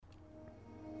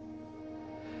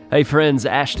Hey friends,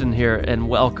 Ashton here, and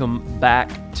welcome back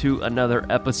to another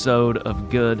episode of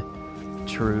Good,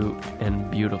 True, and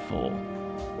Beautiful.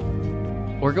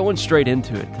 We're going straight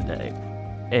into it today,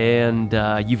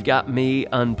 and you've got me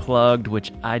unplugged,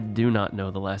 which I do not know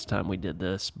the last time we did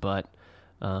this, but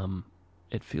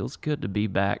it feels good to be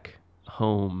back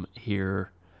home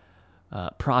here,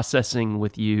 processing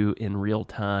with you in real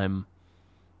time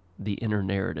the inner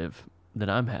narrative that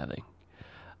I'm having,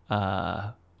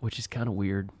 which is kind of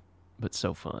weird, but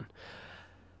so fun.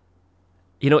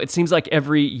 You know, it seems like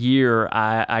every year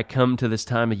I come to this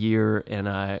time of year and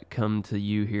I come to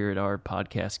you here at our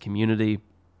podcast community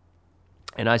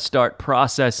and I start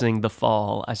processing the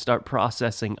fall. I start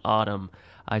processing autumn.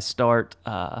 I start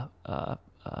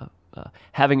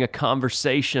having a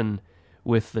conversation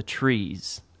with the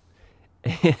trees.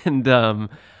 And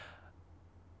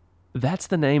that's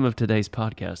the name of today's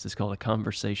podcast. It's called A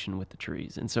Conversation with the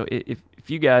Trees. And so if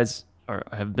you guys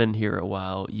have been here a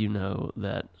while, you know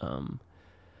that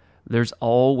there's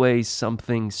always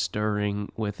something stirring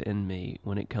within me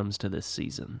when it comes to this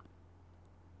season.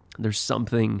 There's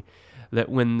something that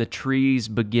when the trees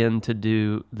begin to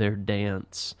do their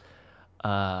dance,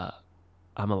 I'm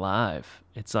alive.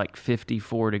 It's like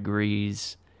 54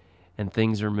 degrees and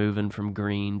things are moving from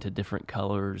green to different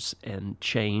colors and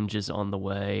change is on the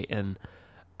way, and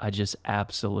I just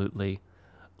absolutely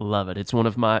love it. It's one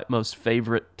of my most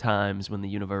favorite times when the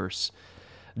universe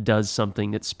does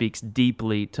something that speaks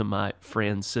deeply to my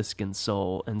Franciscan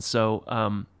soul. And so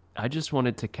I just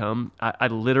wanted to come.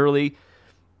 I'm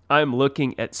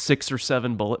looking at 6 or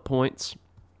 7 bullet points,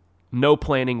 no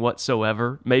planning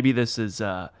whatsoever. Maybe this is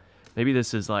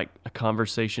like a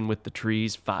conversation with the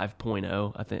trees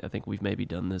 5.0. I think we've maybe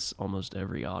done this almost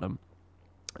every autumn.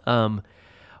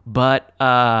 But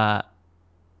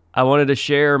I wanted to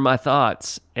share my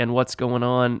thoughts and what's going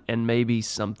on, and maybe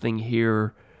something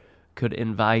here could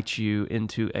invite you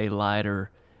into a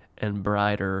lighter and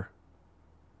brighter,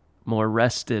 more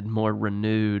rested, more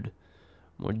renewed,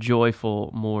 more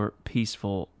joyful, more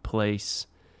peaceful place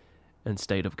and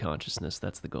state of consciousness.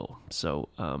 That's the goal. So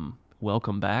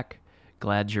welcome back.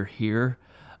 Glad you're here.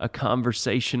 A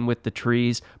Conversation with the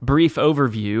Trees. Brief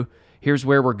overview. Here's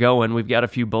where we're going. We've got a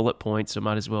few bullet points, so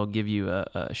might as well give you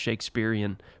a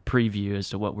Shakespearean preview as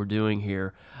to what we're doing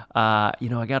here. I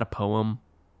got a poem.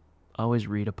 I always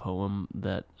read a poem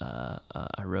that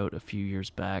I wrote a few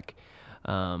years back.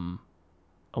 I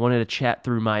wanted to chat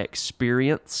through my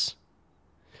experience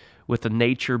with a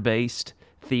nature-based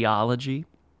theology.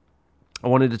 I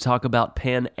wanted to talk about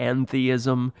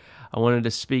panentheism. I wanted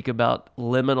to speak about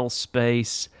liminal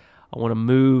space. I want to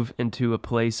move into a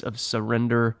place of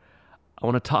surrender. I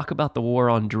want to talk about the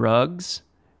war on drugs,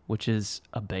 which is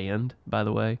a band, by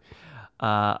the way.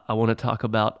 I want to talk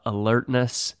about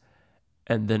alertness,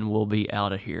 and then we'll be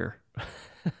out of here.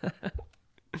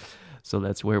 So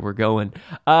that's where we're going.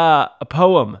 A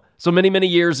poem. So many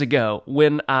years ago,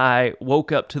 when I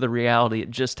woke up to the reality of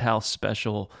just how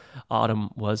special autumn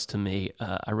was to me,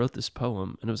 I wrote this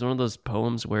poem. And it was one of those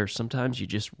poems where sometimes you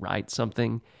just write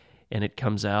something and it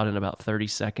comes out in about 30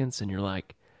 seconds and you're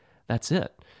like, that's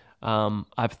it.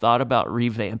 I've thought about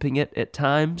revamping it at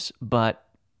times, but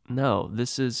no,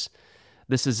 this is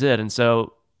it. And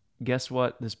so guess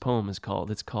what this poem is called?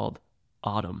 It's called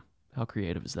Autumn. How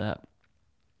creative is that?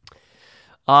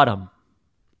 Autumn.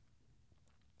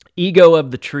 Ego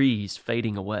of the trees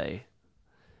fading away.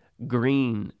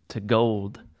 Green to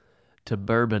gold to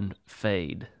bourbon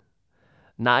fade.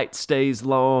 Night stays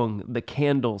long, the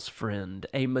candle's friend.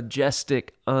 A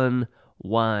majestic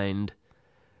unwind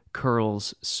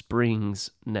curls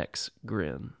spring's next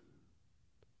grin.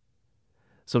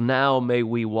 So now may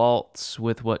we waltz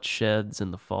with what sheds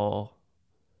in the fall,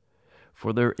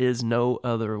 for there is no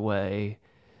other way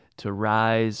to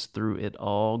rise through it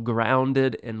all,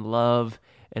 grounded in love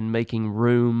and making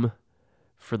room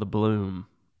for the bloom.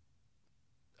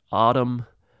 Autumn,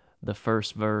 the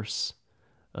first verse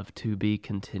of To Be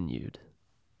Continued.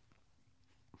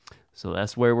 So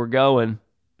that's where we're going.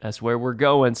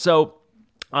 So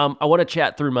I want to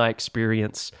chat through my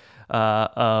experience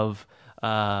of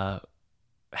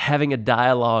having a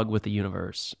dialogue with the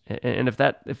universe. And if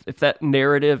that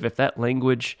narrative, if that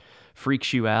language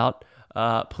freaks you out,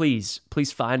 please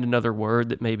find another word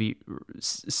that maybe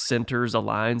centers,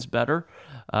 aligns better.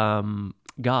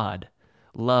 God,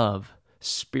 love,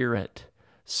 spirit,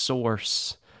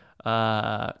 source,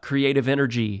 creative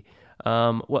energy,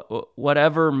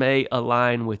 whatever may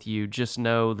align with you, just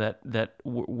know that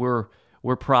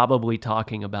we're probably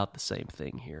talking about the same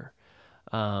thing here.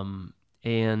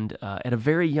 And at a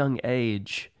very young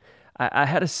age, I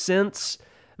had a sense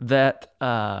that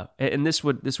and this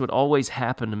would always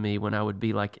happen to me when I would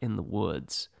be like in the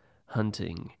woods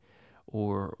hunting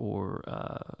or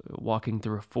walking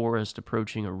through a forest,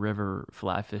 approaching a river,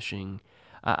 fly fishing.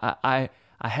 I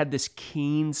had this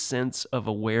keen sense of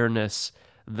awareness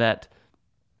that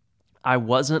I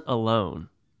wasn't alone,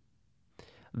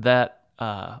 that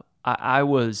I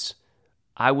was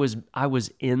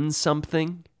in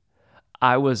something,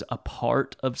 I was a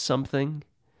part of something.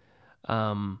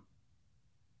 I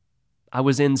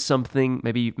was in something.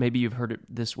 Maybe you've heard it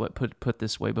this way, put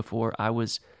this way before. I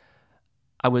was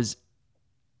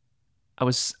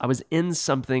in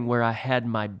something where I had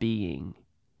my being,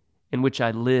 in which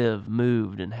I live,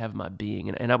 moved, and have my being.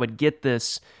 And I would get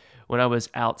this when I was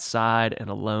outside and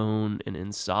alone and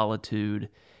in solitude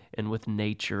and with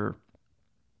nature.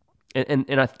 And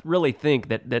I really think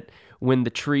that when the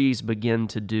trees begin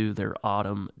to do their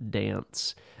autumn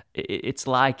dance, it's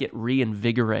like it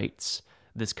reinvigorates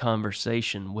this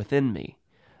conversation within me.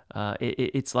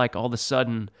 It's like all of a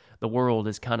sudden the world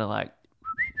is kind of like,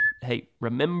 hey,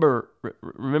 remember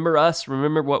us.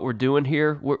 Remember what we're doing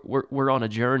here. We're on a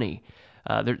journey.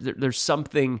 There's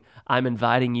something I'm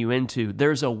inviting you into.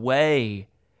 There's a way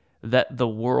that the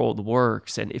world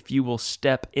works, and if you will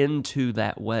step into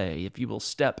that way, if you will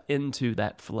step into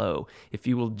that flow, if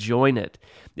you will join it,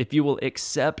 if you will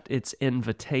accept its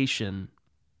invitation,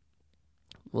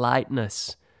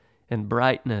 lightness and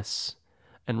brightness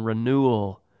and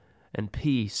renewal and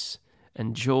peace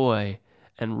and joy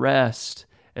and rest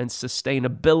and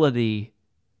sustainability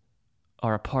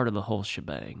are a part of the whole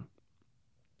shebang.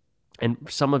 And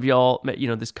some of y'all,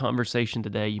 this conversation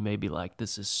today, you may be like,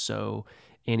 this is so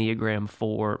Enneagram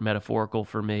 4 metaphorical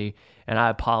for me, and I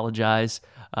apologize,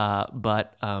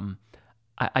 but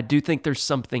I do think there's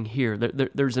something here.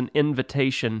 There's an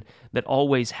invitation that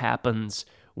always happens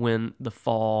when the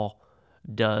fall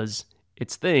does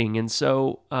its thing. And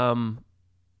so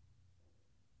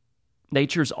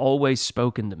nature's always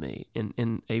spoken to me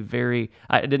in a very,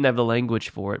 I didn't have the language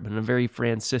for it, but in a very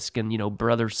Franciscan,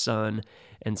 brother, sun,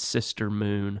 and sister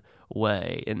moon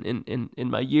way. And in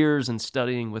my years in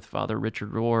studying with Father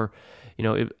Richard Rohr,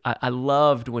 I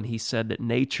loved when he said that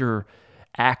nature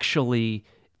actually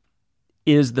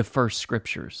is the first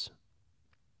scriptures.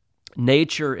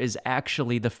 Nature is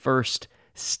actually the first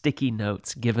sticky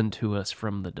notes given to us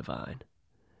from the divine.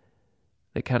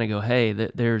 They kind of go, hey,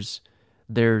 there's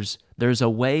a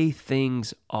way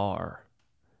things are,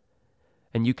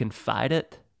 and you can fight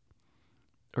it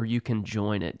or you can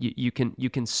join it. You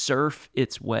can surf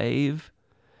its wave,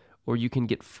 or you can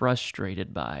get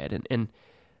frustrated by it. And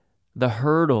the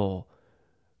hurdle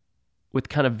with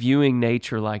kind of viewing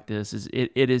nature like this is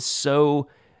it is so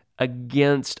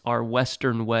against our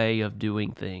Western way of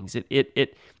doing things.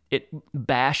 It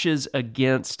bashes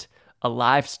against a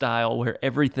lifestyle where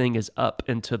everything is up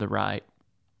and to the right.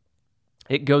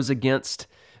 It goes against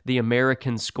the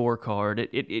American scorecard.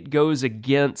 It goes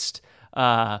against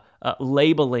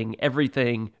labeling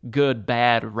everything good,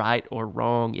 bad, right, or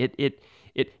wrong.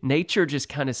 Nature just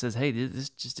kind of says, hey, this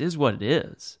just is what it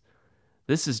is.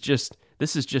 This is just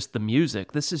the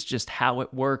music. This is just how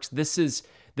it works. This is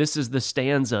the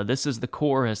stanza. This is the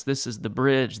chorus. This is the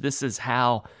bridge. This is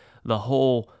how the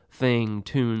whole thing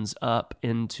tunes up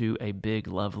into a big,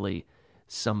 lovely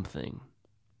something.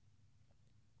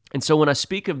 And so when I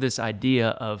speak of this idea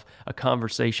of a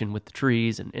conversation with the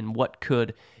trees and what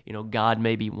could, God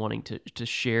may be wanting to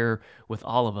share with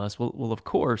all of us, well, of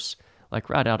course, like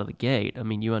right out of the gate,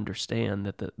 you understand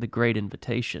that the great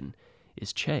invitation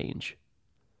is change.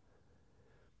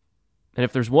 And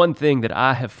if there's one thing that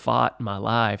I have fought in my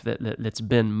life that's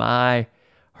been my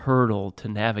hurdle to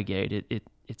navigate,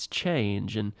 it's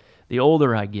change. And the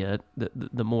older I get,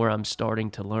 the more I'm starting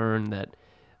to learn that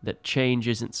change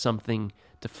isn't something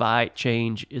to fight.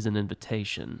 Change is an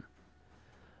invitation.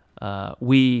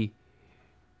 We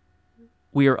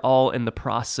are all in the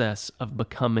process of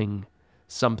becoming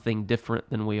something different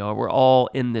than we are. We're all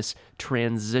in this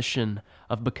transition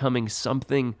of becoming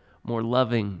something more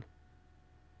loving,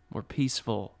 more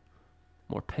peaceful,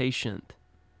 more patient,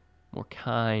 more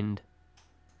kind,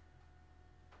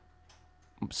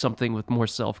 something with more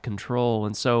self-control.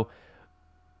 And so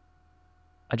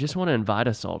I just want to invite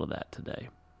us all to that today.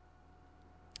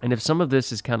 And if some of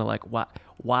this is kind of like,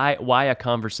 why a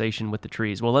conversation with the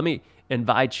trees? Well, let me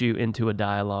invite you into a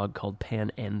dialogue called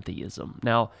panentheism.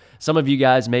 Now, some of you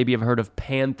guys maybe have heard of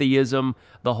pantheism,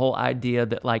 the whole idea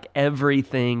that like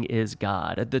everything is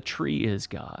God. The tree is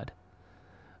God.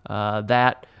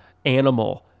 That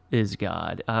animal is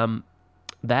God.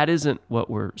 That isn't what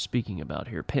we're speaking about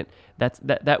here.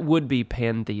 That would be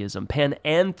pantheism.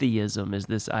 Panentheism is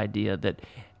this idea that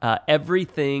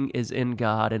Everything is in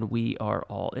God, and we are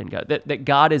all in God. That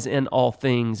God is in all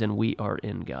things, and we are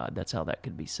in God. That's how that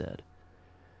could be said.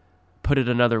 Put it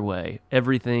another way,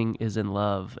 everything is in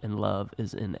love, and love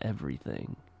is in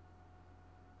everything.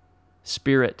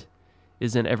 Spirit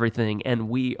is in everything, and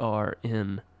we are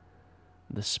in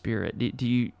the Spirit. Do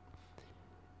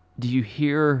you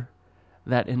hear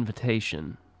that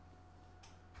invitation?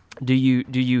 Do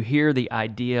you hear the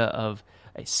idea of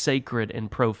a sacred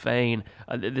and profane,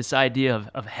 this idea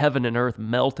of heaven and earth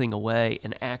melting away,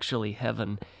 and actually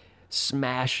heaven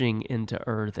smashing into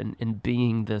earth and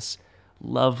being this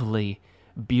lovely,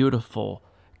 beautiful,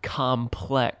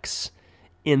 complex,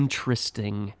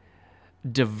 interesting,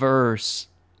 diverse,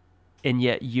 and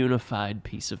yet unified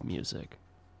piece of music?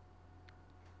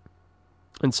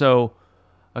 And so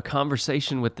a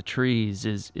conversation with the trees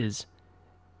is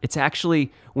it's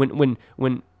actually when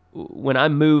I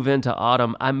move into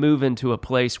autumn, I move into a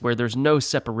place where there's no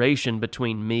separation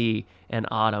between me and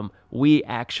autumn. We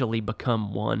actually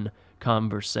become one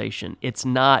conversation. It's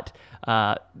not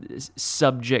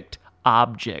subject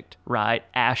object, right?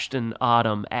 Ashton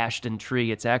autumn, Ashton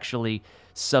tree. It's actually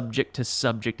subject to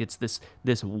subject. It's this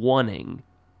wanting,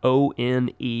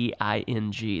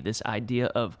 ONEING, this idea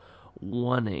of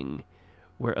wanting,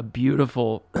 where a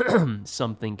beautiful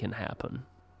something can happen.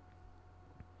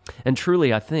 And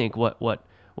truly, I think what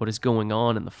is going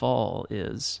on in the fall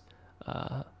is,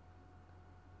 and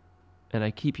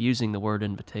I keep using the word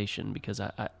invitation because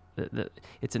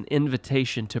it's an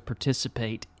invitation to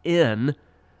participate in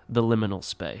the liminal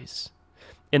space.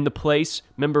 In the place,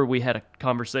 remember we had a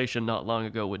conversation not long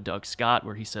ago with Doug Scott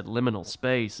where he said liminal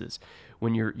space is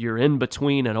when you're in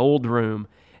between an old room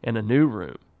and a new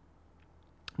room.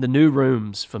 The new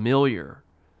room's familiar.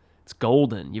 It's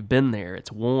golden. You've been there.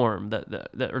 It's warm.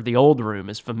 The old room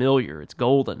is familiar. It's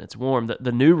golden. It's warm.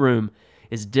 The new room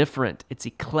is different. It's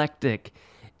eclectic.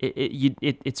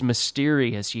 It's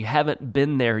mysterious. You haven't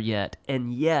been there yet,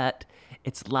 and yet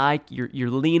it's like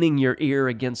you're leaning your ear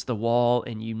against the wall,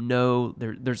 and you know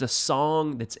there's a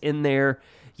song that's in there.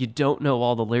 You don't know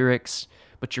all the lyrics,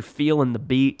 but you're feeling the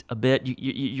beat a bit.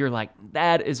 You're like,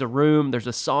 that is a room. There's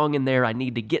a song in there I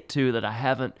need to get to that I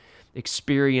haven't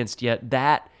experienced yet.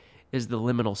 That is the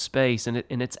liminal space, and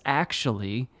it's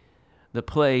actually the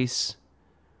place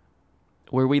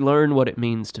where we learn what it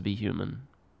means to be human,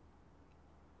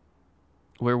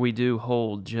 where we do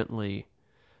hold gently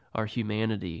our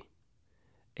humanity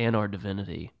and our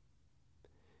divinity.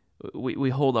 We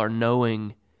hold our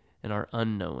knowing and our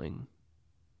unknowing.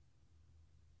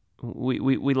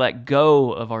 We let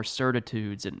go of our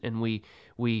certitudes, and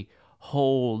we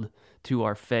hold to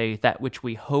our faith, that which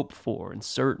we hope for, and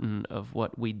certain of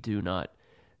what we do not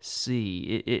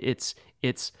see. It's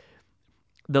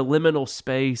the liminal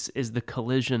space is the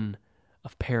collision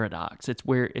of paradox. It's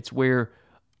where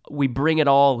we bring it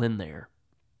all in there,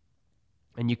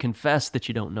 and you confess that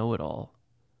you don't know it all,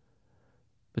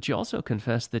 but you also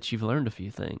confess that you've learned a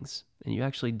few things, and you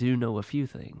actually do know a few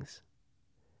things.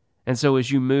 And so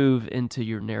as you move into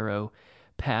your narrow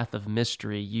path of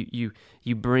mystery,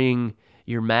 you bring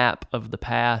your map of the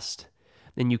past,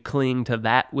 then you cling to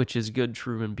that which is good,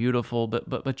 true, and beautiful,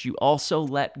 but you also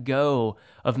let go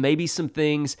of maybe some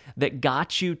things that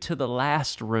got you to the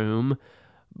last room,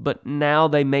 but now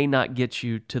they may not get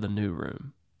you to the new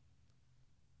room.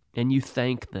 And you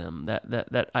thank them.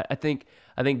 I think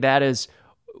that is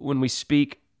when we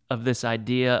speak of this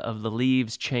idea of the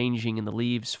leaves changing and the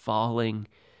leaves falling,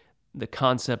 the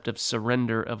concept of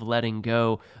surrender, of letting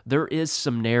go. There is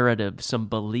some narrative, some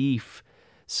belief,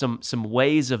 some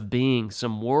ways of being,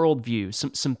 some worldview,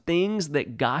 some things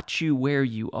that got you where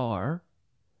you are,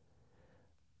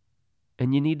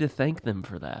 and you need to thank them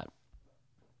for that.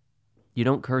 You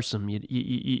don't curse them.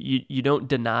 You don't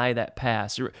deny that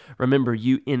past. Remember,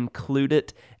 you include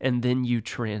it, and then you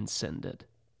transcend it.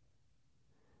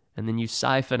 And then you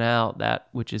siphon out that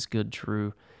which is good,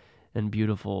 true, and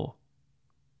beautiful.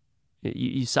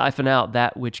 You siphon out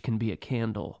that which can be a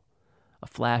candle, a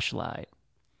flashlight,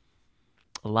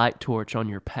 a light torch on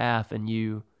your path, and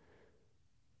you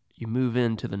move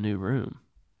into the new room.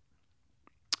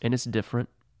 And it's different,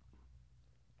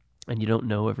 and you don't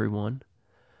know everyone,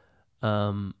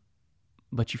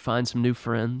 but you find some new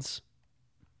friends.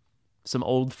 Some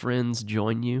old friends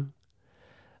join you.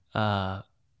 And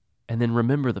then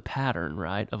remember the pattern,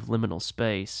 right, of liminal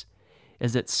space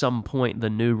is at some point the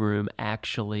new room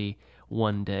actually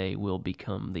one day will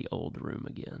become the old room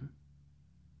again.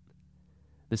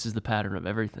 This is the pattern of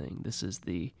everything. This is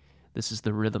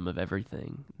the rhythm of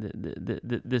everything.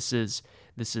 This is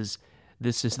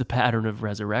the pattern of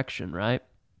resurrection, right?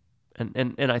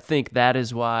 And I think that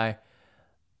is why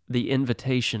the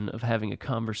invitation of having a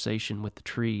conversation with the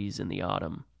trees in the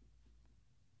autumn,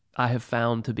 I have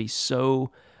found to be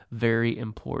so very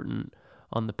important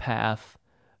on the path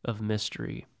of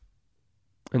mystery.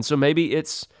 And so maybe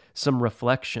it's some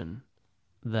reflection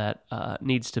that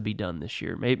needs to be done this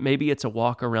year. Maybe it's a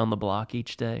walk around the block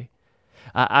each day.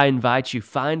 I invite you,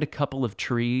 find a couple of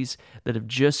trees that have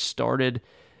just started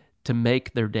to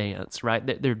make their dance,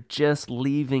 right? They're just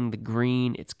leaving the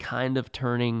green. It's kind of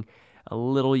turning a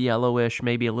little yellowish,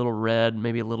 maybe a little red,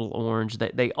 maybe a little orange.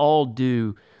 They all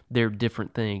do their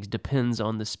different things, depends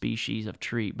on the species of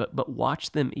tree. But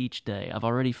watch them each day. I've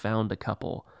already found a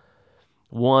couple.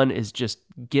 One is just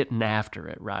getting after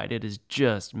it, right? It is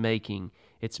just making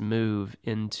its move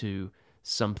into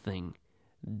something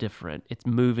different. It's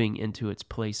moving into its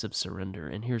place of surrender.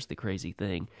 And here's the crazy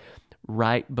thing.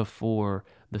 Right before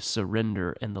the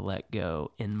surrender and the let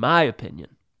go, in my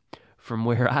opinion, from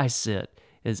where I sit,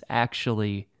 is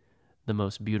actually the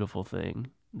most beautiful thing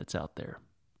that's out there.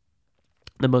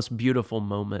 The most beautiful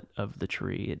moment of the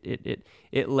tree.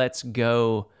 It lets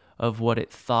go of what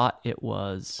it thought it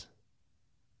was.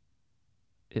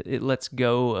 It lets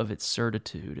go of its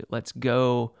certitude. It lets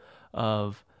go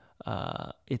of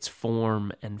its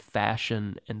form and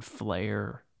fashion and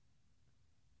flair.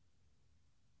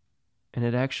 And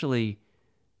it actually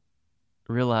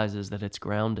realizes that it's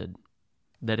grounded,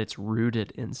 that it's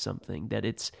rooted in something, that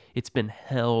it's been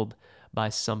held by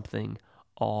something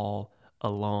all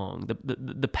along.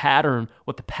 The pattern,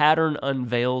 what the pattern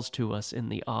unveils to us in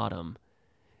the autumn,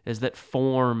 is that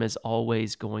form is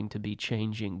always going to be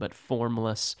changing, but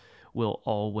formless will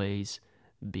always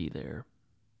be there.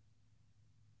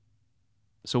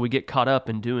 So we get caught up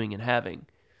in doing and having.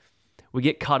 We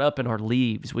get caught up in our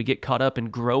leaves. We get caught up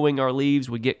in growing our leaves.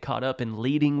 We get caught up in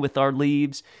leading with our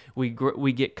leaves. We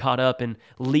get caught up in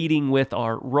leading with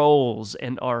our roles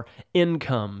and our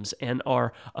incomes and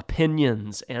our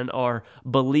opinions and our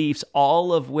beliefs,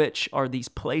 all of which are these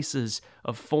places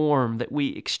of form that we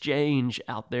exchange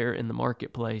out there in the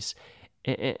marketplace.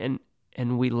 And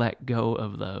we let go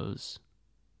of those.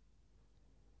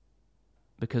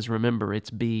 Because remember,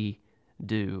 it's be,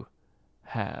 do,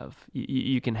 have.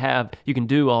 You can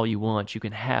do all you want. You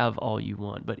can have all you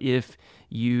want. But if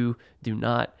you do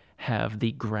not have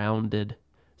the grounded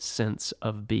sense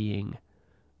of being,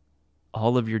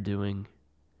 all of your doing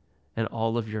and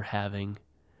all of your having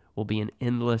will be an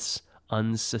endless,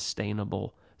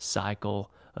 unsustainable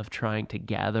cycle of trying to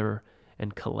gather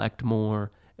and collect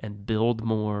more and build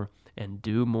more and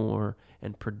do more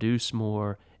and produce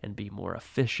more and be more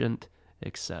efficient,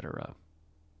 etc.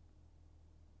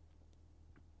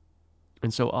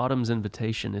 And so autumn's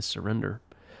invitation is surrender.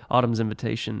 Autumn's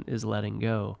invitation is letting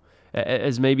go.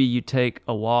 As maybe you take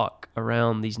a walk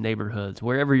around these neighborhoods,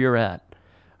 wherever you're at.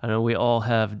 I know we all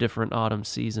have different autumn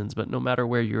seasons, but no matter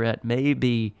where you're at,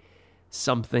 maybe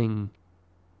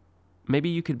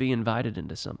you could be invited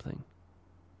into something.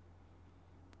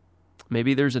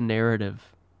 Maybe there's a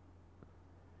narrative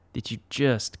that you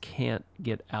just can't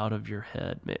get out of your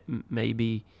head.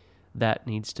 Maybe that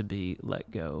needs to be let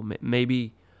go.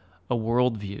 Maybe a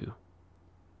worldview.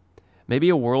 Maybe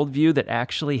a worldview that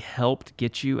actually helped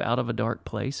get you out of a dark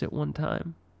place at one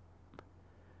time.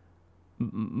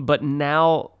 But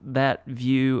now that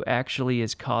view actually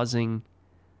is causing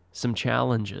some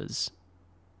challenges.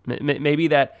 Maybe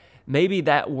that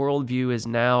worldview is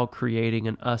now creating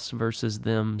an us versus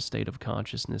them state of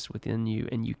consciousness within you,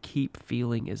 and you keep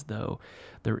feeling as though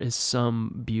there is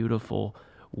some beautiful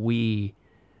we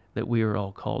that we are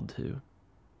all called to.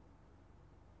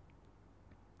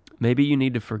 Maybe you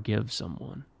need to forgive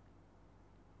someone,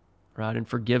 right? And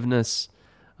forgiveness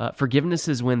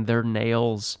is when their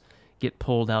nails get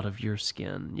pulled out of your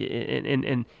skin,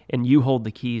 and you hold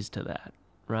the keys to that,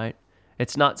 right?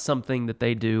 It's not something that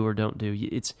they do or don't do.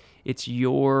 It's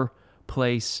your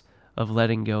place of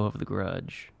letting go of the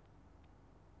grudge.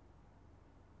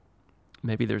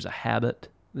 Maybe there's a habit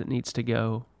that needs to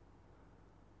go.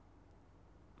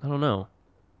 I don't know.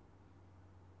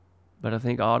 But I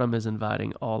think autumn is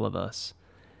inviting all of us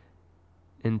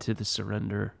into the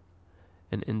surrender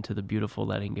and into the beautiful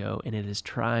letting go. And it is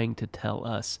trying to tell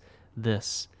us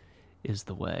this is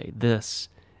the way. This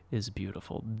is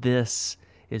beautiful. This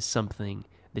is something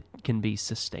that can be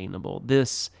sustainable.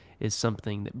 This is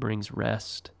something that brings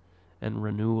rest and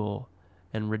renewal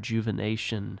and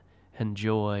rejuvenation and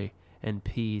joy and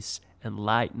peace and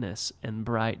lightness and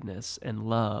brightness and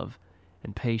love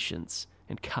and patience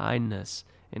and kindness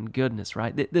and goodness,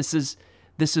 right? This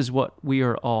is what we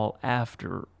are all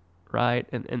after, right?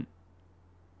 And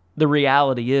the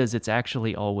reality is it's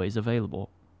actually always available.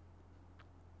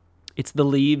 It's the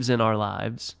leaves in our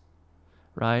lives,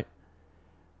 right?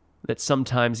 That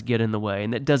sometimes get in the way.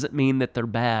 And that doesn't mean that they're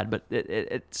bad, but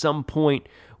at some point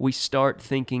we start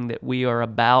thinking that we are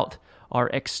about our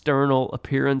external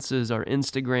appearances, our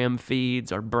Instagram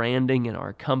feeds, our branding and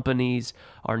our companies,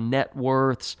 our net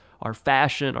worths, our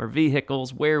fashion, our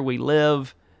vehicles, where we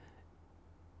live.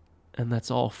 And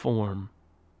that's all form.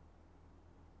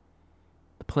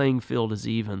 The playing field is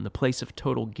even. The place of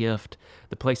total gift,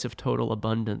 the place of total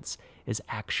abundance is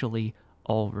actually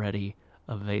already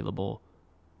available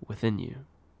within you.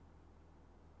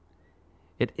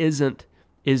 It isn't,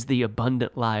 is the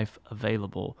abundant life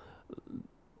available?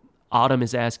 Autumn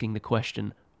is asking the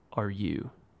question, are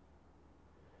you?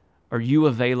 Are you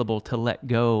available to let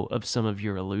go of some of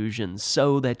your illusions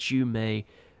so that you may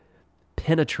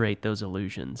penetrate those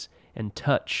illusions and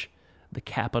touch the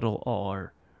capital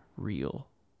R real?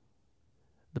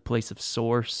 The place of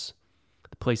source,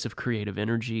 the place of creative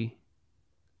energy,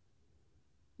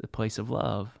 the place of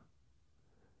love.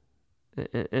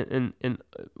 And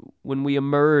when we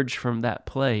emerge from that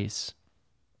place,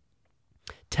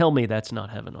 tell me that's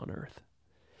not heaven on earth.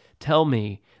 Tell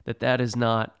me that that is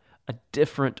not a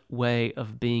different way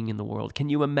of being in the world. Can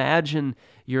you imagine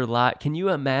your life? Can you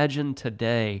imagine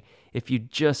today if you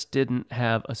just didn't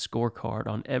have a scorecard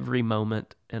on every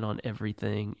moment and on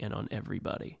everything and on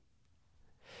everybody?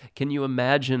 Can you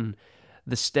imagine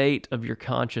the state of your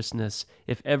consciousness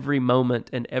if every moment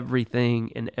and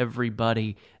everything and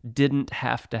everybody didn't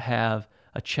have to have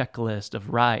a checklist of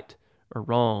right or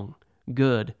wrong,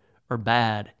 good or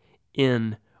bad,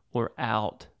 in or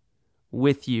out,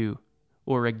 with you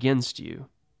or against you?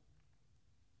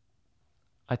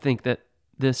 I think that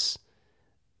this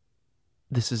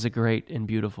is a great and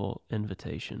beautiful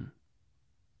invitation.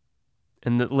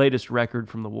 And the latest record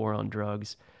from the War on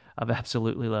Drugs, I've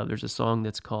absolutely loved. There's a song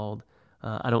that's called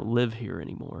I Don't Live Here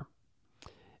Anymore.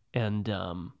 And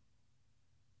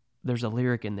there's a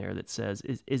lyric in there that says,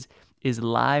 is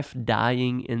life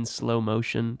dying in slow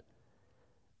motion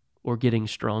or getting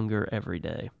stronger every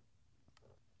day?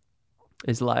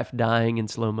 Is life dying in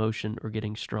slow motion or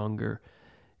getting stronger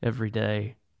every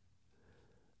day?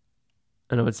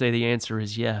 And I would say the answer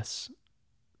is yes.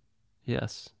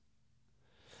 Yes.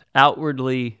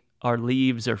 Outwardly, our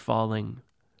leaves are falling,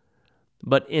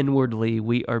 but inwardly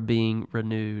we are being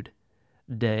renewed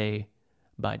day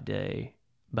by day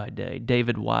by day.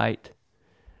 David White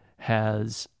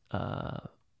has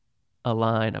a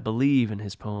line, I believe, in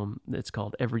his poem that's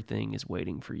called Everything is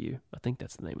Waiting for You. I think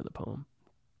that's the name of the poem.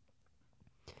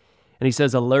 And he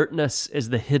says, alertness is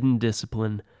the hidden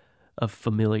discipline of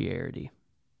familiarity.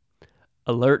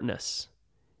 Alertness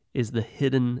is the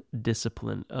hidden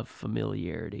discipline of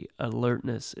familiarity.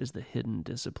 Alertness is the hidden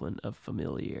discipline of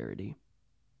familiarity.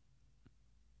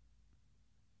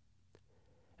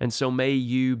 And so may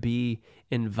you be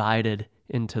invited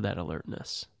into that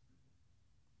alertness.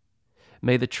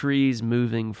 May the trees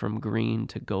moving from green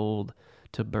to gold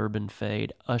to bourbon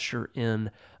fade usher in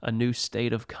a new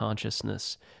state of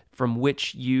consciousness from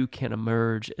which you can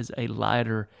emerge as a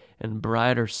lighter and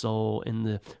brighter soul in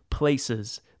the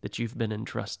places that you've been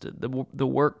entrusted, the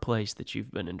workplace that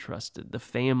you've been entrusted, the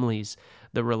families,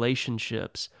 the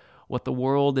relationships. What the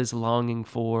world is longing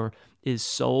for is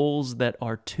souls that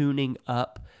are tuning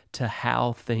up to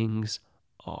how things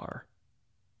are.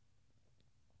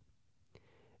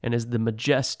 And as the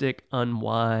majestic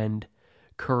unwind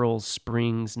curls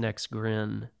spring's next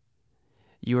grin,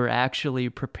 you are actually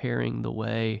preparing the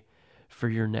way for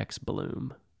your next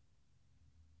bloom.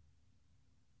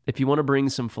 If you want to bring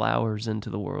some flowers into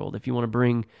the world, if you want to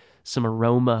bring some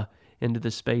aroma into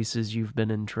the spaces you've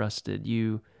been entrusted,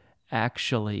 you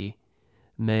actually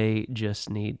may just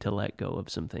need to let go of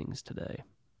some things today.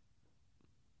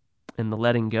 And the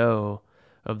letting go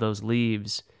of those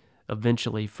leaves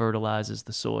eventually fertilizes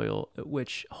the soil,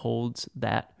 which holds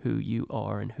that who you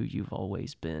are and who you've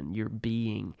always been, your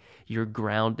being, your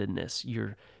groundedness,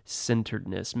 your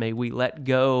centeredness. May we let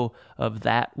go of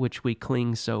that which we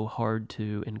cling so hard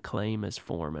to and claim as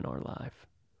form in our life.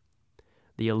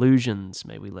 The illusions,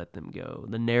 may we let them go.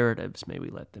 The narratives, may we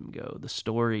let them go. The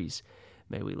stories,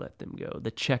 may we let them go.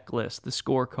 The checklist, the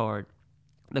scorecard,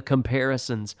 the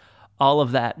comparisons, all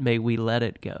of that, may we let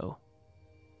it go.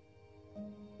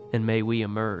 And may we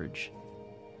emerge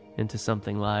into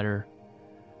something lighter,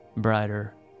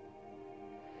 brighter,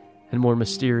 and more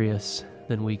mysterious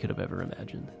than we could have ever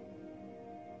imagined.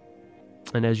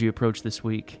 And as you approach this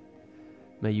week,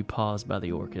 may you pause by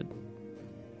the orchid,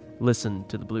 listen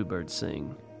to the bluebirds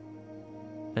sing,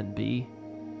 and be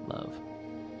love.